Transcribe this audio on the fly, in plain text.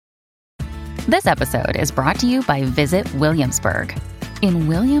This episode is brought to you by Visit Williamsburg. In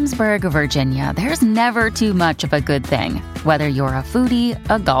Williamsburg, Virginia, there's never too much of a good thing. Whether you're a foodie,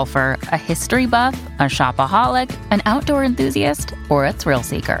 a golfer, a history buff, a shopaholic, an outdoor enthusiast, or a thrill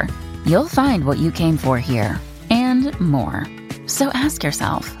seeker, you'll find what you came for here and more. So ask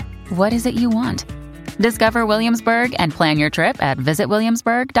yourself, what is it you want? Discover Williamsburg and plan your trip at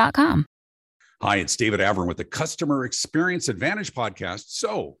visitwilliamsburg.com. Hi, it's David Avern with the Customer Experience Advantage podcast.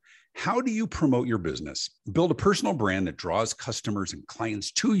 So, how do you promote your business? Build a personal brand that draws customers and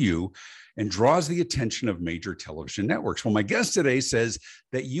clients to you and draws the attention of major television networks. Well, my guest today says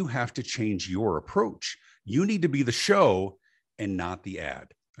that you have to change your approach. You need to be the show and not the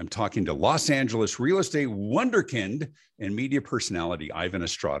ad. I'm talking to Los Angeles real estate wunderkind and media personality Ivan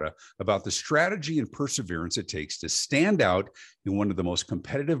Estrada about the strategy and perseverance it takes to stand out in one of the most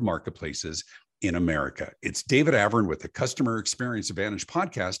competitive marketplaces in America. It's David Avern with the Customer Experience Advantage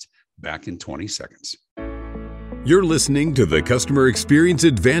podcast, back in 20 seconds. You're listening to the Customer Experience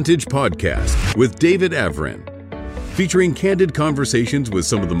Advantage podcast with David Avern, featuring candid conversations with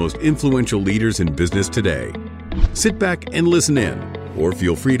some of the most influential leaders in business today. Sit back and listen in, or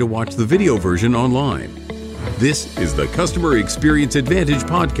feel free to watch the video version online. This is the Customer Experience Advantage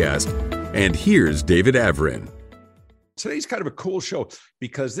podcast, and here's David Avern. Today's kind of a cool show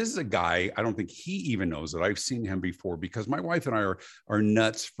because this is a guy, I don't think he even knows that I've seen him before, because my wife and I are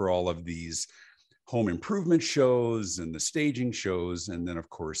nuts for all of these home improvement shows and the staging shows. And then, of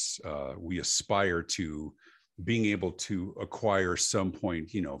course, we aspire to being able to acquire some point,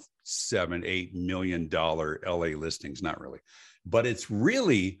 $7-8 million LA listings. Not really, but it's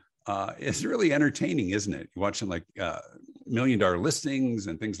really entertaining, isn't it? You're watching like $1 million listings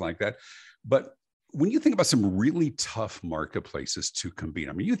and things like that. But when you think about some really tough marketplaces to compete,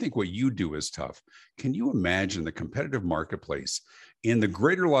 I mean, you think what you do is tough. Can you imagine the competitive marketplace in the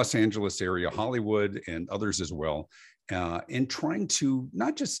greater Los Angeles area, Hollywood, and others as well, in trying to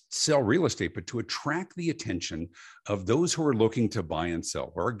not just sell real estate, but to attract the attention of those who are looking to buy and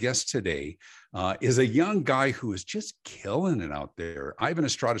sell? Our guest today is a young guy who is just killing it out there. Ivan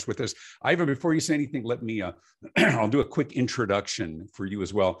Estrada is with us. Ivan, before you say anything, let me, I'll do a quick introduction for you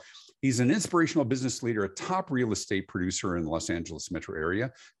as well. He's an inspirational business leader, a top real estate producer in the Los Angeles metro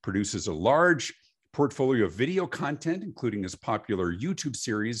area, produces a large portfolio of video content, including his popular YouTube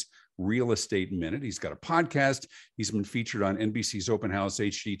series, Real Estate Minute. He's got a podcast. He's been featured on NBC's Open House,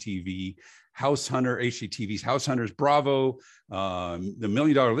 HGTV's House Hunters, Bravo, the $1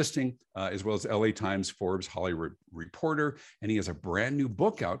 Million Listing, as well as LA Times, Forbes, Hollywood Reporter. And he has a brand new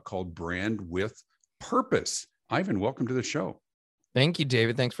book out called Brand with Purpose. Ivan, welcome to the show. Thank you,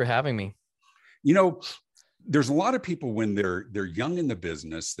 David. Thanks for having me. There's a lot of people when they're young in the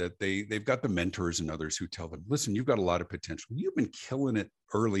business that they've got the mentors and others who tell them, listen, you've got a lot of potential. You've been killing it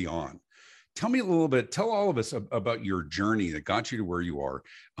early on. Tell all of us about your journey that got you to where you are.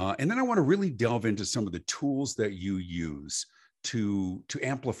 And then I want to really delve into some of the tools that you use to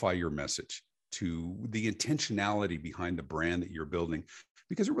amplify your message, to the intentionality behind the brand that you're building,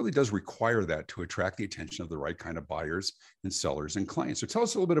 because it really does require that to attract the attention of the right kind of buyers and sellers and clients. So tell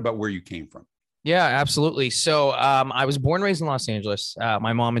us a little bit about where you came from. Yeah, absolutely. So I was born and raised in Los Angeles.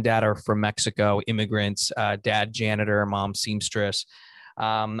 My mom and dad are from Mexico, immigrants, dad janitor, mom seamstress.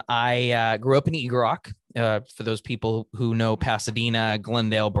 I grew up in Eagle Rock. For those people who know Pasadena,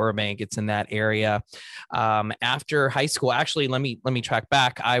 Glendale, Burbank, it's in that area. After high school, actually, let me track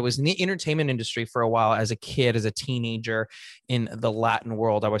back. I was in the entertainment industry for a while as a kid, as a teenager in the Latin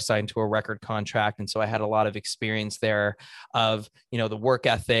world. I was signed to a record contract. And so I had a lot of experience there of, the work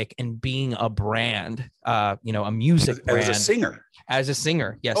ethic and being a brand, a music brand. As a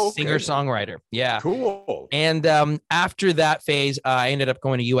singer. Yes. Oh, okay. Singer-songwriter. Yeah. Cool. And after that phase, I ended up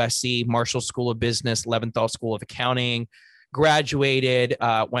going to USC, Marshall School of Business, Leventhal School of Accounting, graduated,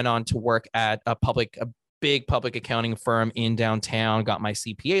 went on to work at a big public accounting firm in downtown, got my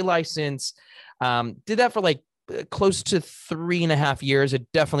CPA license, did that for like close to 3.5 years. It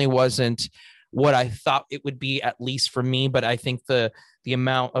definitely wasn't what I thought it would be, at least for me. But I think the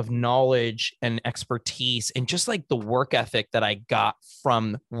amount of knowledge and expertise and just like the work ethic that I got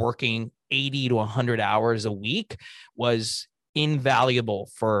from working 80 to 100 hours a week was invaluable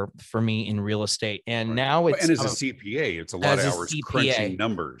for me in real estate. And now it's, and as a CPA, it's a lot of hours crunching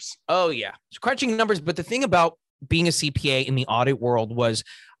numbers. Oh yeah. It's crunching numbers. But the thing about being a CPA in the audit world was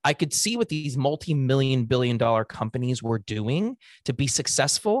I could see what these multi-million billion-dollar companies were doing to be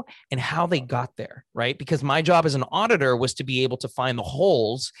successful and how they got there, right? Because my job as an auditor was to be able to find the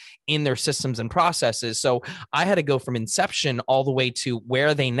holes in their systems and processes. So I had to go from inception all the way to where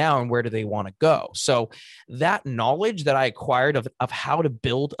are they now and where do they want to go. So that knowledge that I acquired of how to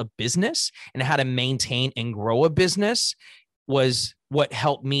build a business and how to maintain and grow a business was what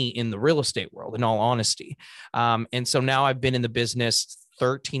helped me in the real estate world, in all honesty. And so now I've been in the business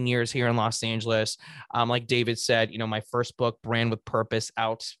 13 years here in Los Angeles. Like David said, my first book, Brand with Purpose,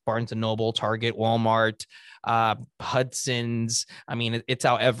 out Barnes & Noble, Target, Walmart, Hudson's. I mean, it's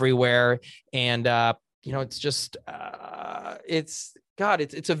out everywhere. And, it's just, it's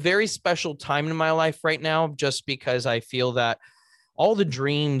a very special time in my life right now, just because I feel that all the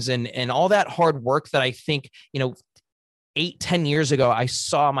dreams and all that hard work that I think, 8-10 years ago, I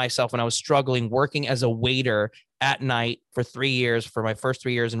saw myself when I was struggling working as a waiter at night for 3 years, for my first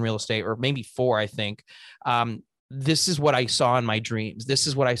 3 years in real estate, or maybe 4, I think. This is what I saw in my dreams. This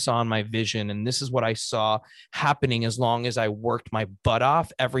is what I saw in my vision. And this is what I saw happening as long as I worked my butt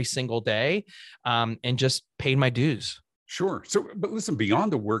off every single day, and just paid my dues. Sure. So, but listen,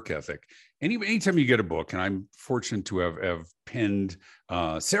 beyond the work ethic, anytime you get a book, and I'm fortunate to have penned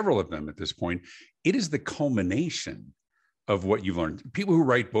several of them at this point, it is the culmination of what you've learned. People who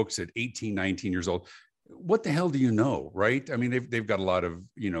write books at 18, 19 years old, what the hell do you know, right? I mean, they've got a lot of,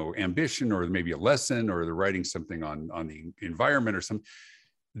 ambition, or maybe a lesson, or they're writing something on the environment or something.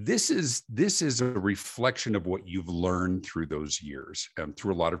 This is a reflection of what you've learned through those years,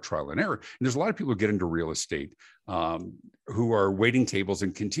 through a lot of trial and error. And there's a lot of people who get into real estate who are waiting tables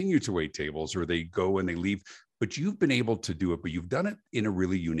and continue to wait tables, or they go and they leave. But you've been able to do it, but you've done it in a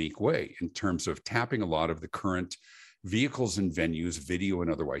really unique way in terms of tapping a lot of the current vehicles and venues, video and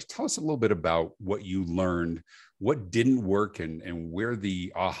otherwise. Tell us a little bit about what you learned, what didn't work, and where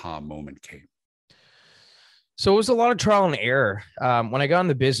the aha moment came. So it was a lot of trial and error. When I got in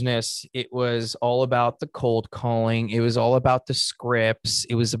the business, it was all about the cold calling. It was all about the scripts.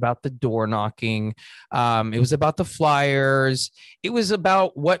 It was about the door knocking. It was about the flyers. It was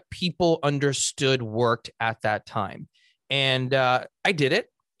about what people understood worked at that time. And I did it.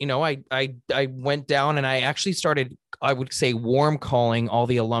 I went down and I actually started, I would say, warm calling all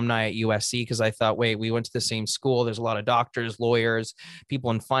the alumni at USC, because I thought, wait, we went to the same school. There's a lot of doctors, lawyers, people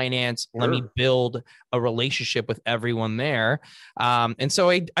in finance. Sure. Let me build a relationship with everyone there. And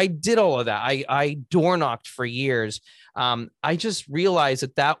so I did all of that. I door knocked for years. I just realized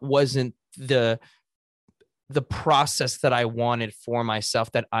that wasn't the process that I wanted for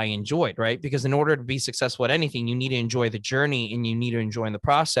myself, that I enjoyed, right? Because in order to be successful at anything, you need to enjoy the journey and you need to enjoy the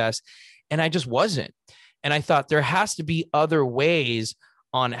process. And I just wasn't. And I thought there has to be other ways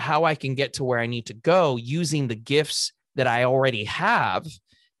on how I can get to where I need to go using the gifts that I already have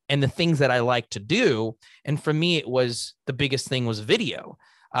and the things that I like to do. And for me, the biggest thing was video.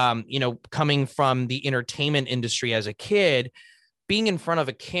 Coming from the entertainment industry as a kid, being in front of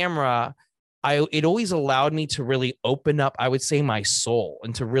a camera, it always allowed me to really open up, I would say, my soul,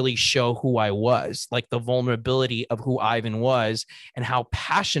 and to really show who I was, like the vulnerability of who Ivan was and how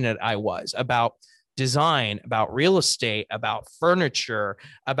passionate I was about design, about real estate, about furniture,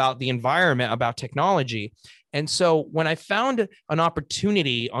 about the environment, about technology. And so when I found an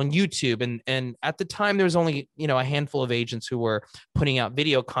opportunity on YouTube, and at the time there was only, a handful of agents who were putting out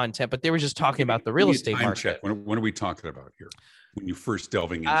video content, but they were just talking about the real estate market. Check. When are we talking about here? When you first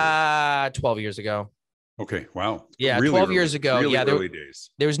delving into 12 years ago. Okay. Wow. Yeah. Really 12 years ago. Really yeah. Early days.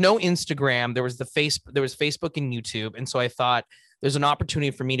 There was no Instagram. There was Facebook and YouTube. And so I thought there's an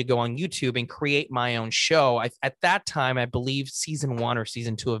opportunity for me to go on YouTube and create my own show. At that time, I believe season 1 or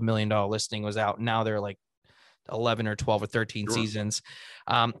season 2 of $1 Million Listing was out. Now they're like 11 or 12 or 13 Sure. seasons.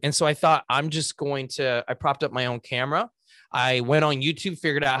 And so I thought I propped up my own camera. I went on YouTube,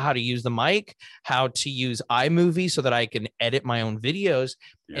 figured out how to use the mic, how to use iMovie so that I can edit my own videos.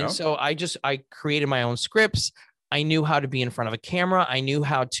 Yeah. And so I created my own scripts. I knew how to be in front of a camera. I knew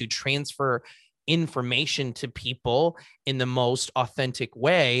how to transfer information to people in the most authentic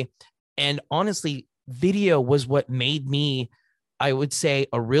way. And honestly, video was what made me, I would say,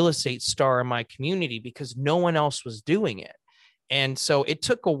 a real estate star in my community, because no one else was doing it. And so it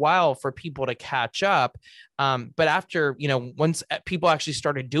took a while for people to catch up. But after, once people actually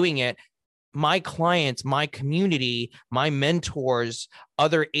started doing it, my clients, my community, my mentors,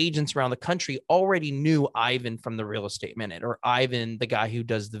 other agents around the country already knew Ivan from the Real Estate Minute, or Ivan, the guy who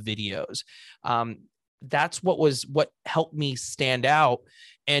does the videos. That's what helped me stand out.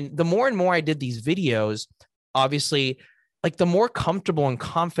 And the more and more I did these videos, obviously, like the more comfortable and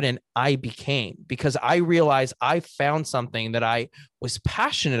confident I became, because I realized I found something that I was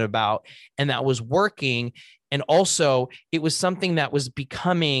passionate about and that was working. And also it was something that was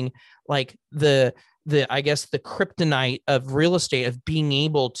becoming like I guess the kryptonite of real estate, of being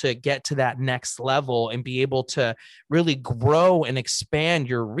able to get to that next level and be able to really grow and expand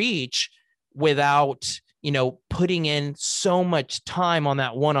your reach without, putting in so much time on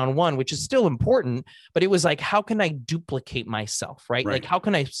that one-on-one, which is still important, but it was like, how can I duplicate myself, right? Like, how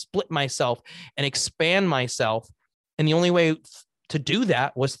can I split myself and expand myself? And the only way to do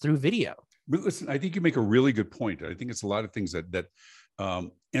that was through video. But listen, I think you make a really good point. I think it's a lot of things that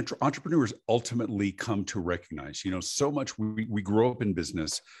entrepreneurs ultimately come to recognize. So much we grow up in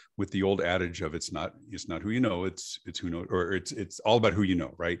business with the old adage of it's not who you know, it's who know, or it's all about who you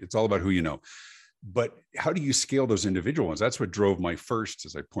know, right? It's all about who you know. But how do you scale those individual ones? That's what drove my first,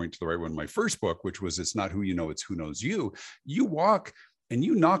 as I point to the right one, my first book, which was It's Not Who You Know, It's Who Knows You. You walk and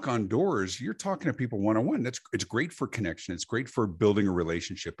you knock on doors, you're talking to people one-on-one. It's great for connection. It's great for building a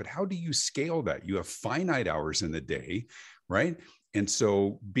relationship, but how do you scale that? You have finite hours in the day, right? And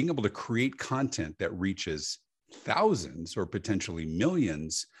so being able to create content that reaches thousands or potentially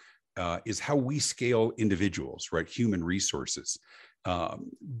millions is how we scale individuals, right? Human resources.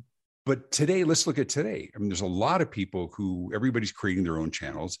 But today, let's look at today. I mean, there's a lot of people everybody's creating their own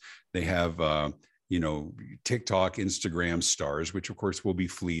channels. They have, TikTok, Instagram stars, which of course will be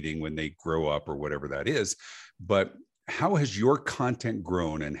fleeting when they grow up or whatever that is. But how has your content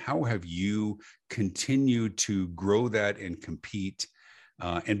grown, and how have you continued to grow that and compete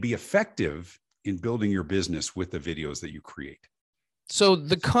and be effective in building your business with the videos that you create? So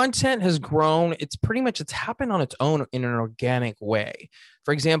the content has grown. It's happened on its own in an organic way.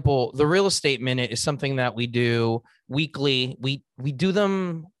 For example, the Real Estate Minute is something that we do weekly. We do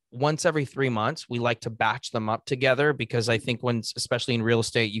them once every 3 months. We like to batch them up together because I think especially in real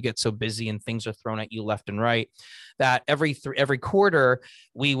estate, you get so busy and things are thrown at you left and right, that every quarter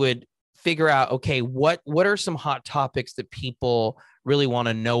we would figure out, okay, what are some hot topics that people really want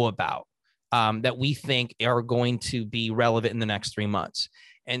to know about, that we think are going to be relevant in the next 3 months.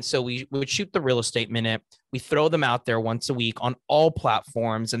 And so we would shoot the Real Estate Minute. We throw them out there once a week on all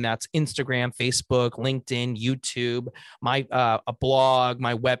platforms, and that's Instagram, Facebook, LinkedIn, YouTube, a blog,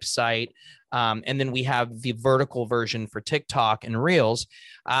 my website, and then we have the vertical version for TikTok and Reels.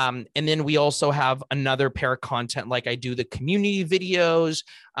 And then we also have another pair of content, like I do the community videos,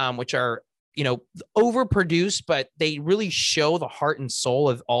 which are overproduced, but they really show the heart and soul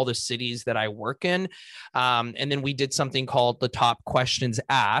of all the cities that I work in. And then we did something called the Top Questions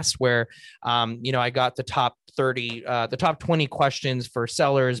Asked, where, I got the top 20 questions for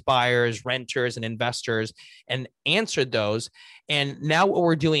sellers, buyers, renters, and investors, and answered those. And now what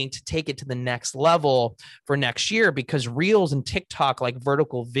we're doing to take it to the next level for next year, because Reels and TikTok, like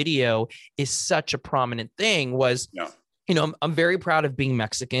vertical video, is such a prominent thing, was I'm very proud of being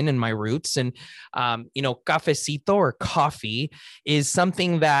Mexican and my roots. And, cafecito, or coffee, is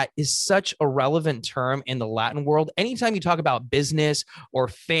something that is such a relevant term in the Latin world. Anytime you talk about business or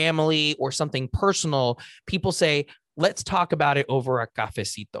family or something personal, people say, let's talk about it over a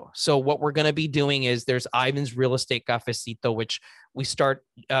cafecito. So what we're going to be doing is there's Ivan's Real Estate Cafecito, which we start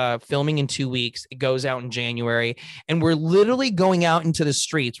filming in 2 weeks. It goes out in January, and we're literally going out into the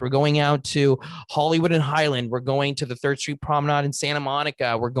streets. We're going out to Hollywood and Highland. We're going to the 3rd Street Promenade in Santa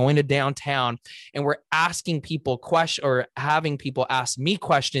Monica. We're going to downtown, and we're asking people questions, or having people ask me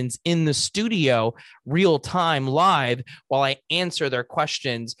questions in the studio, real time, live, while I answer their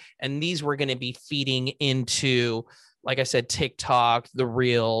questions. And these we're going to be feeding into, like I said, TikTok, the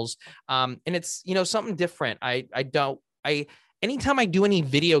Reels. And it's, something different. Anytime I do any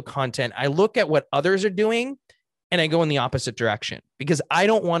video content, I look at what others are doing and I go in the opposite direction, because I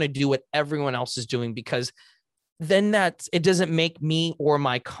don't want to do what everyone else is doing, because then it doesn't make me or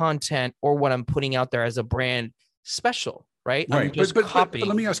my content or what I'm putting out there as a brand special, right? Right. I'm just but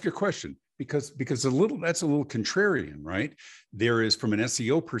let me ask you a question, because that's a little contrarian, right? There is, from an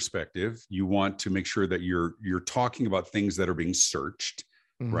SEO perspective, you want to make sure that you're talking about things that are being searched,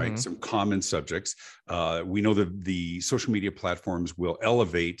 right? Some common subjects. We know that the social media platforms will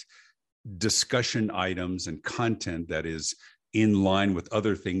elevate discussion items and content that is in line with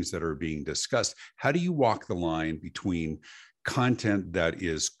other things that are being discussed. How do you walk the line between content that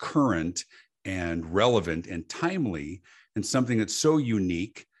is current and relevant and timely, and something that's so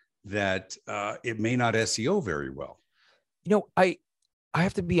unique that it may not SEO very well? I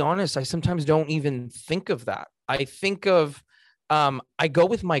have to be honest, I sometimes don't even think of that. I think of, I go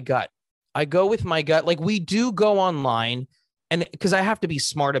with my gut. Like, we do go online and because I have to be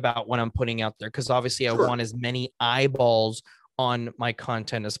smart about what I'm putting out there, because obviously I want as many eyeballs on my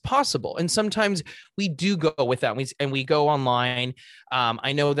content as possible. And sometimes we do go with that. We go online.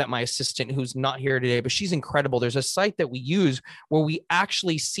 I know that my assistant, who's not here today, but she's incredible. There's a site that we use where we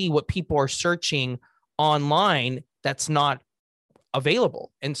actually see what people are searching online that's not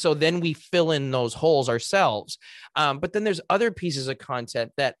available. And so then we fill in those holes ourselves. But then there's other pieces of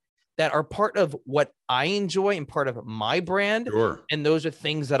content that are part of what I enjoy and part of my brand. Sure. And those are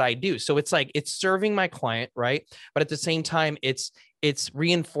things that I do. So it's like, it's serving my client, right? But at the same time, it's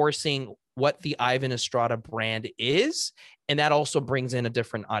reinforcing what the Ivan Estrada brand is. And that also brings in a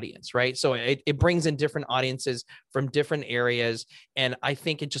different audience, right? So it brings in different audiences from different areas. And I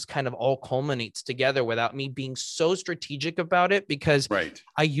think it just kind of all culminates together without me being so strategic about it, because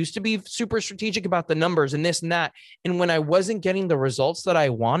I used to be super strategic about the numbers and this and that. And when I wasn't getting the results that I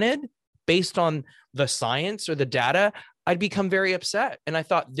wanted based on the science or the data, I'd become very upset. And I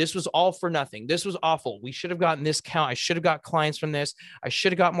thought this was all for nothing. This was awful. We should have gotten this count. I should have got clients from this. I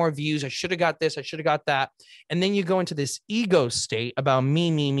should have got more views. I should have got this. I should have got that. And then you go into this ego state about me.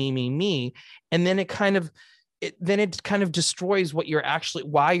 And then it kind of destroys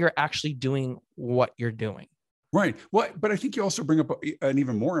why you're actually doing what you're doing. Right. Well, but I think you also bring up an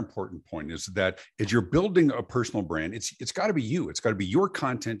even more important point, is that as you're building a personal brand, it's got to be you. It's got to be your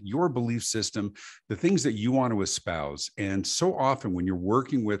content, your belief system, the things that you want to espouse. And so often when you're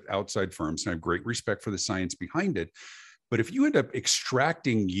working with outside firms, and I have great respect for the science behind it, but if you end up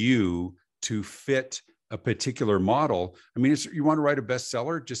extracting you to fit a particular model, I mean, you want to write a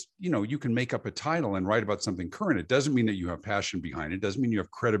bestseller, just, you can make up a title and write about something current. It doesn't mean that you have passion behind it. It doesn't mean you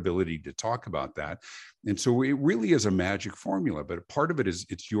have credibility to talk about that. And so it really is a magic formula, but part of it is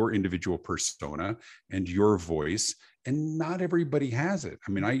it's your individual persona and your voice, and not everybody has it.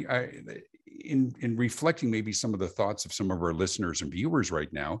 I mean, in reflecting maybe some of the thoughts of some of our listeners and viewers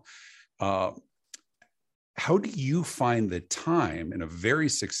right now, how do you find the time in a very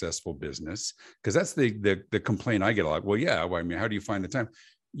successful business? Because that's the complaint I get a lot. Well, I mean, how do you find the time?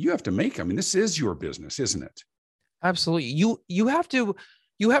 You have to this is your business, isn't it? Absolutely. You have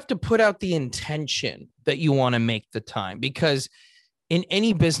to put out the intention that you want to make the time, because in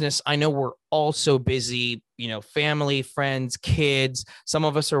any business, I know we're all so busy, family, friends, kids. Some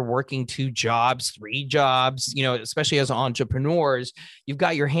of us are working 2 jobs, 3 jobs, especially as entrepreneurs, you've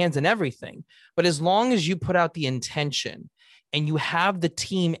got your hands in everything. But as long as you put out the intention and you have the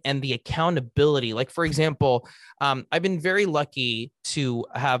team and the accountability, like, for example, I've been very lucky to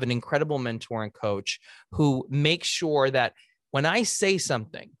have an incredible mentor and coach who makes sure that when I say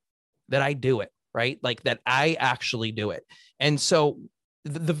something, that I do it, right? Like that I actually do it. And so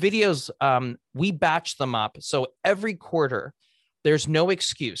the videos, we batch them up. So every quarter, there's no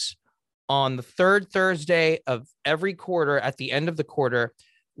excuse. On the 3rd Thursday of every quarter, at the end of the quarter,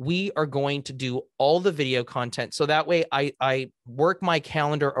 we are going to do all the video content. So that way I work my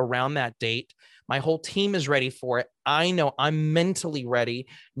calendar around that date. My whole team is ready for it. I know I'm mentally ready,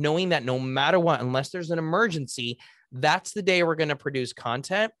 knowing that no matter what, unless there's an emergency, that's the day we're going to produce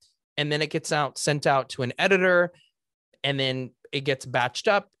content. And then it gets sent out to an editor, and then it gets batched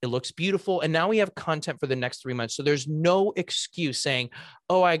up. It looks beautiful. And now we have content for the next 3 months. So there's no excuse saying,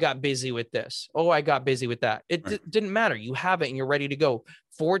 oh, I got busy with this. Oh, I got busy with that. It didn't matter. You have it and you're ready to go.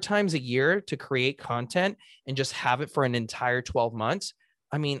 4 times a year to create content and just have it for an entire 12 months.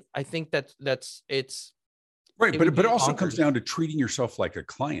 I mean, I think it's right. But it also comes down to treating yourself like a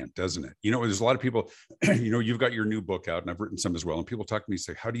client, doesn't it? There's a lot of people, you've got your new book out, and I've written some as well. And people talk to me,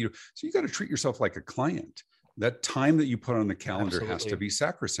 say, so you got to treat yourself like a client. That time that you put on the calendar has to be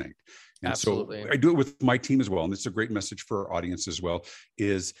sacrosanct. And so I do it with my team as well. And it's a great message for our audience as well,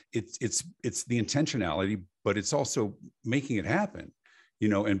 is it's the intentionality, but it's also making it happen,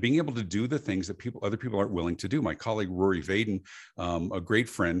 and being able to do the things that other people aren't willing to do. My colleague, Rory Vaden, a great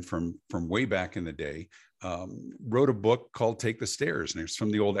friend from way back in the day, wrote a book called Take the Stairs. And it's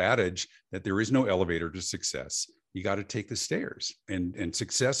from the old adage that there is no elevator to success. You got to take the stairs. And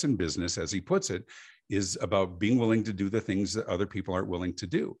success in business, as he puts it, is about being willing to do the things that other people aren't willing to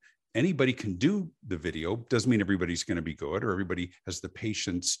do. Anybody can do the video. Doesn't mean everybody's going to be good, or everybody has the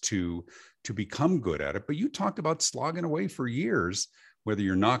patience to become good at it. But you talked about slogging away for years, whether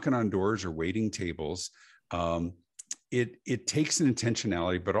you're knocking on doors or waiting tables. It takes an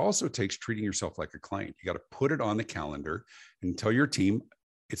intentionality, but also takes treating yourself like a client. You got to put it on the calendar and tell your team,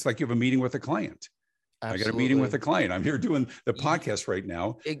 it's like you have a meeting with a client. I got a meeting with a client. I'm here doing the podcast right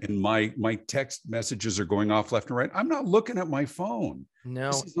now, and my text messages are going off left and right. I'm not looking at my phone.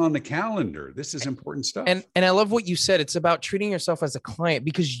 No, this is on the calendar. This is important stuff. And I love what you said. It's about treating yourself as a client,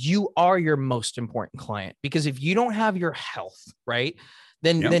 because you are your most important client. Because if you don't have your health, right,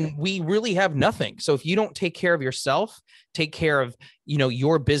 then we really have nothing. So if you don't take care of yourself, take care of,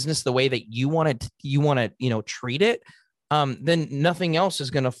 your business the way that you want to, treat it, then nothing else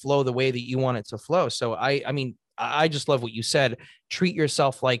is going to flow the way that you want it to flow. So I just love what you said. Treat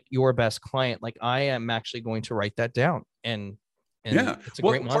yourself like your best client. Like, I am actually going to write that down. And it's a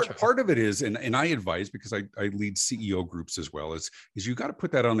great mantra. Part of it is, and I advise, because I lead CEO groups as well, is you got to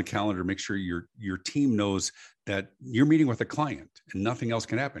put that on the calendar. Make sure your team knows that you're meeting with a client and nothing else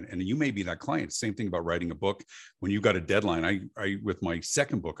can happen. And you may be that client. Same thing about writing a book. When you got a deadline, I with my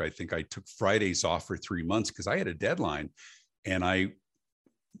second book, I think I took Fridays off for 3 months because I had a deadline, and I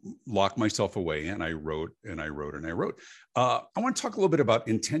locked myself away and I wrote and I wrote and I wrote. I want to talk a little bit about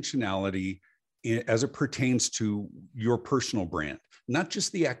intentionality as it pertains to your personal brand, not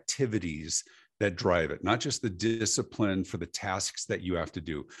just the activities that drive it, not just the discipline for the tasks that you have to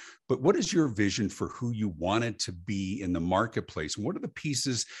do, but what is your vision for who you wanted to be in the marketplace? What are the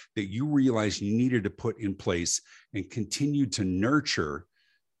pieces that you realized you needed to put in place and continue to nurture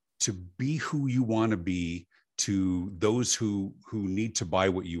to be who you want to be to those who need to buy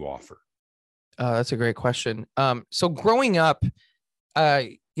what you offer? That's a great question. So growing up,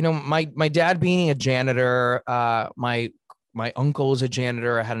 my dad being a janitor, my uncle is a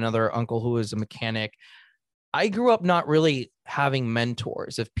janitor. I had another uncle who was a mechanic. I grew up not really having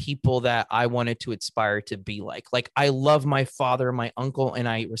mentors of people that I wanted to aspire to be like. Like, I love my father and my uncle, and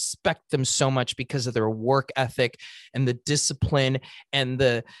I respect them so much because of their work ethic and the discipline and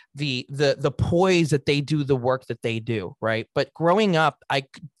the poise that they do the work that they do, right? But growing up,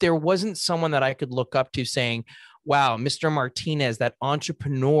 there wasn't someone that I could look up to saying, wow, Mr. Martinez, that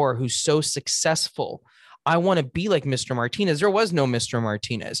entrepreneur who's so successful, I want to be like Mr. Martinez. There was no Mr.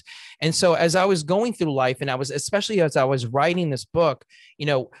 Martinez. And so as I was going through life, and especially as I was writing this book,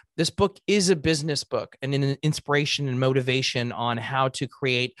 this book is a business book and an inspiration and motivation on how to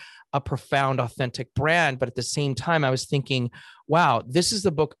create a profound, authentic brand. But at the same time, I was thinking, wow, this is the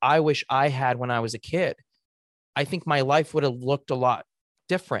book I wish I had when I was a kid. I think my life would have looked a lot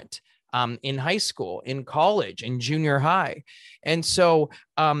different in high school, in college, in junior high. And so,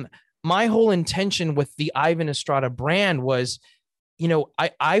 my whole intention with the Ivan Estrada brand was,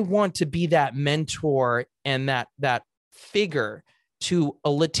 I want to be that mentor and that figure to a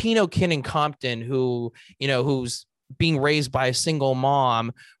Latino kid in Compton who's being raised by a single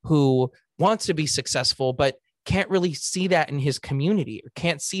mom who wants to be successful, but can't really see that in his community or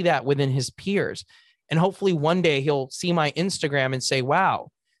can't see that within his peers. And hopefully one day he'll see my Instagram and say,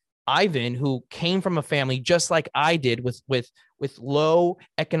 wow, Ivan, who came from a family just like I did with low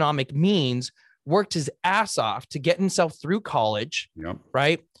economic means, worked his ass off to get himself through college,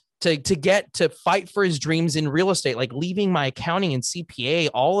 right? To fight for his dreams in real estate, like leaving my accounting and CPA,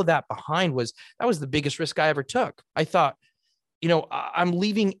 all of that behind that was the biggest risk I ever took. I thought, I'm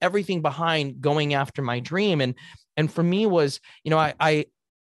leaving everything behind, going after my dream. And for me was, I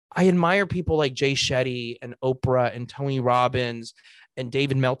admire people like Jay Shetty and Oprah and Tony Robbins and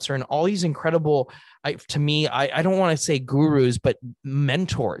David Meltzer and all these incredible, to me, I don't want to say gurus, but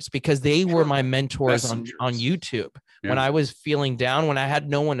mentors, because they were my mentors on YouTube. Yeah. When I was feeling down, when I had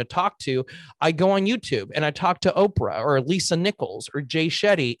no one to talk to, I go on YouTube and I talk to Oprah or Lisa Nichols or Jay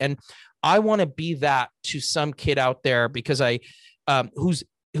Shetty. And I want to be that to some kid out there, because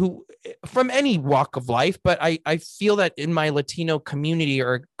who from any walk of life, but I feel that in my Latino community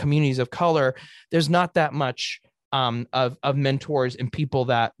or communities of color, there's not that much of mentors and people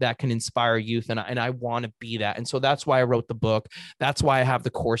that can inspire youth. And I want to be that. And so that's why I wrote the book. That's why I have the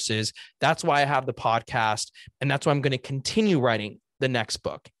courses. That's why I have the podcast. And that's why I'm going to continue writing the next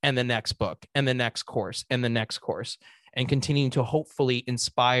book and the next book and the next course and the next course, and continuing to hopefully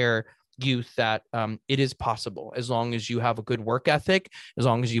inspire youth that it is possible, as long as you have a good work ethic, as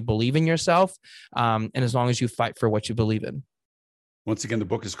long as you believe in yourself, and as long as you fight for what you believe in. Once again, the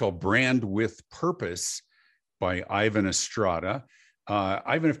book is called Brand with Purpose by Ivan Estrada.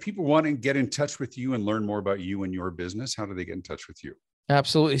 Ivan, if people want to get in touch with you and learn more about you and your business, how do they get in touch with you?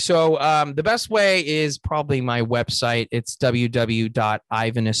 Absolutely. So the best way is probably my website. It's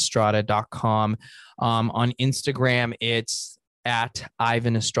www.ivanestrada.com. On Instagram, it's at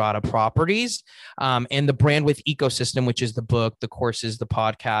Ivan Estrada Properties, and the Brand with Ecosystem, which is the book, the courses, the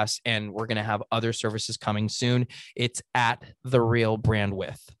podcast, and we're going to have other services coming soon. It's at The Real Brand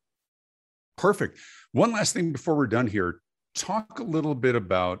With. Perfect. One last thing before we're done here. talk a little bit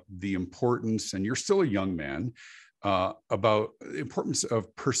about the importance, and you're still a young man, about the importance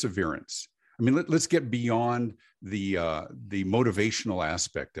of perseverance. I mean, let's get beyond the motivational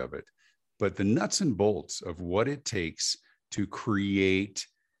aspect of it, but the nuts and bolts of what it takes to create,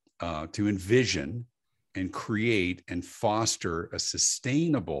 to envision and create and foster a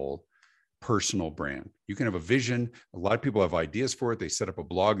sustainable personal brand. You can have a vision. A lot of people have ideas for it. They set up a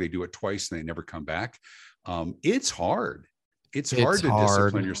blog, they do it twice and they never come back. It's hard. It's hard to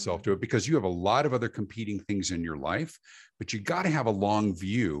discipline yourself to it because you have a lot of other competing things in your life, but you got to have a long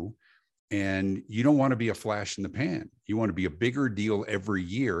view, and you don't want to be a flash in the pan. You want to be a bigger deal every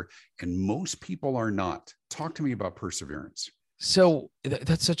year. And most people are not. Talk to me about perseverance. So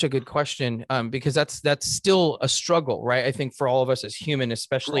that's such a good question, because that's still a struggle, right? I think for all of us as human,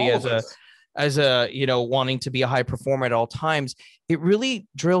 especially as a wanting to be a high performer at all times, it really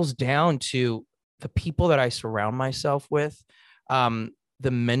drills down to the people that I surround myself with, the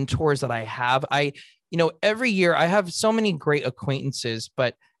mentors that I have. Every year I have so many great acquaintances,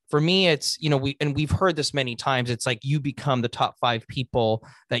 but for me, it's, we've heard this many times. It's like you become the top 5 people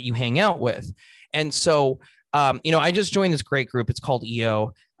that you hang out with. And so, I just joined this great group. It's called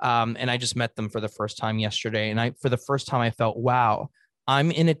EO. And I just met them for the first time yesterday. And for the first time, I felt, wow, I'm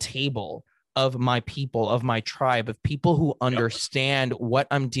in a table of my people, of my tribe, of people who understand what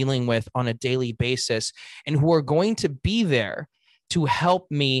I'm dealing with on a daily basis and who are going to be there to help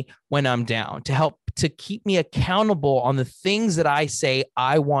me when I'm down, to keep me accountable on the things that I say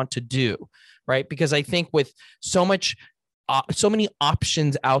I want to do, right? Because I think with so many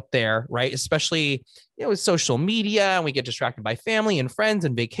options out there, right? Especially, with social media, and we get distracted by family and friends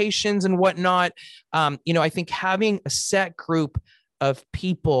and vacations and whatnot. I think having a set group of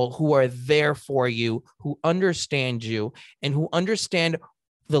people who are there for you, who understand you, and who understand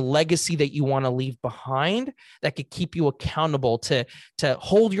the legacy that you want to leave behind, that could keep you accountable, to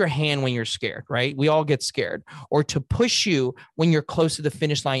hold your hand when you're scared, right? We all get scared, or to push you when you're close to the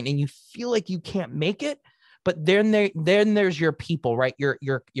finish line and you feel like you can't make it. But then there's your people, right?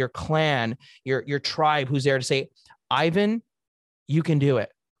 Your clan, your tribe, who's there to say, Ivan, you can do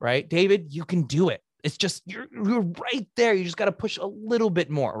it, right? David, you can do it. It's just, you're right there. You just got to push a little bit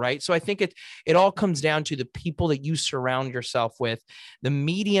more, right? So I think it all comes down to the people that you surround yourself with, the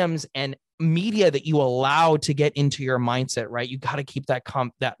mediums and media that you allow to get into your mindset, right? You got to keep that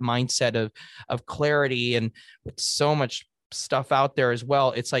mindset of clarity, and with so much stuff out there as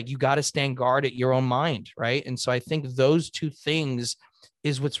well, it's like you got to stand guard at your own mind, right? And so I think those two things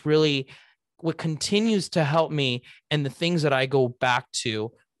is what continues to help me, and the things that I go back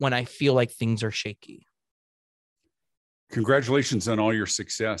to when I feel like things are shaky. Congratulations on all your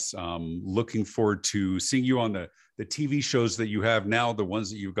success. Looking forward to seeing you on the TV shows that you have now, the ones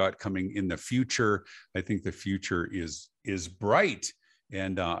that you've got coming in the future. I think the future is bright.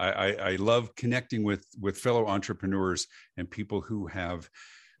 And I love connecting with fellow entrepreneurs and people who have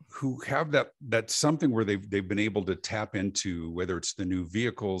that something where they've been able to tap into, whether it's the new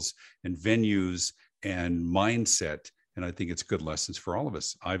vehicles and venues and mindset. And I think it's good lessons for all of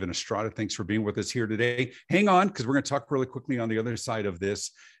us. Ivan Estrada, thanks for being with us here today. Hang on, because we're going to talk really quickly on the other side of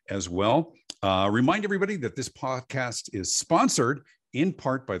this as well. Remind everybody that this podcast is sponsored in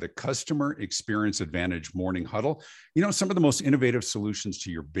part by the Customer Experience Advantage Morning Huddle. Some of the most innovative solutions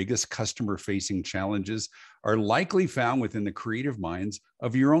to your biggest customer-facing challenges are likely found within the creative minds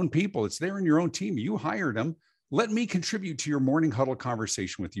of your own people. It's there in your own team. You hired them. Let me contribute to your morning huddle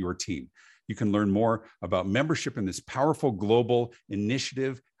conversation with your team. You can learn more about membership in this powerful global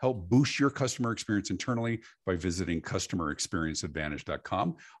initiative. Help boost your customer experience internally by visiting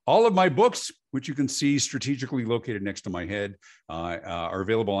customerexperienceadvantage.com. All of my books, which you can see strategically located next to my head, are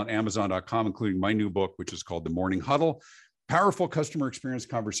available on Amazon.com, including my new book, which is called The Morning Huddle: Powerful Customer Experience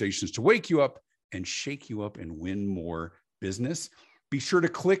Conversations to Wake You Up and Shake You Up and Win More Business. Be sure to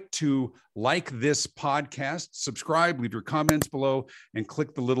click to like this podcast, subscribe, leave your comments below, and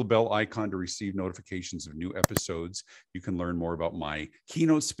click the little bell icon to receive notifications of new episodes. You can learn more about my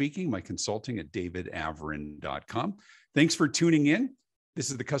keynote speaking, my consulting at davidavrin.com. Thanks for tuning in. This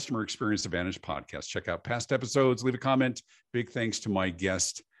is the Customer Experience Advantage podcast. Check out past episodes, leave a comment. Big thanks to my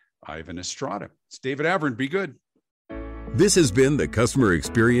guest, Ivan Estrada. It's David Avrin. Be good. This has been the Customer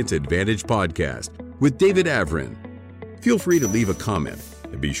Experience Advantage podcast with David Avrin. Feel free to leave a comment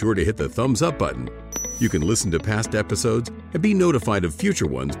and be sure to hit the thumbs up button. You can listen to past episodes and be notified of future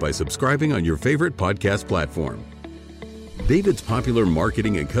ones by subscribing on your favorite podcast platform. David's popular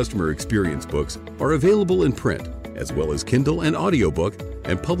marketing and customer experience books are available in print, as well as Kindle and audiobook,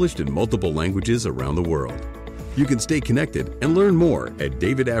 and published in multiple languages around the world. You can stay connected and learn more at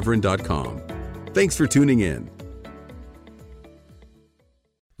davidavrin.com. Thanks for tuning in.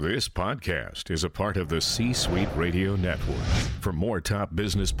 This podcast is a part of the C-Suite Radio Network. For more top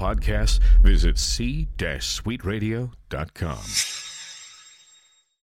business podcasts, visit c-suiteradio.com.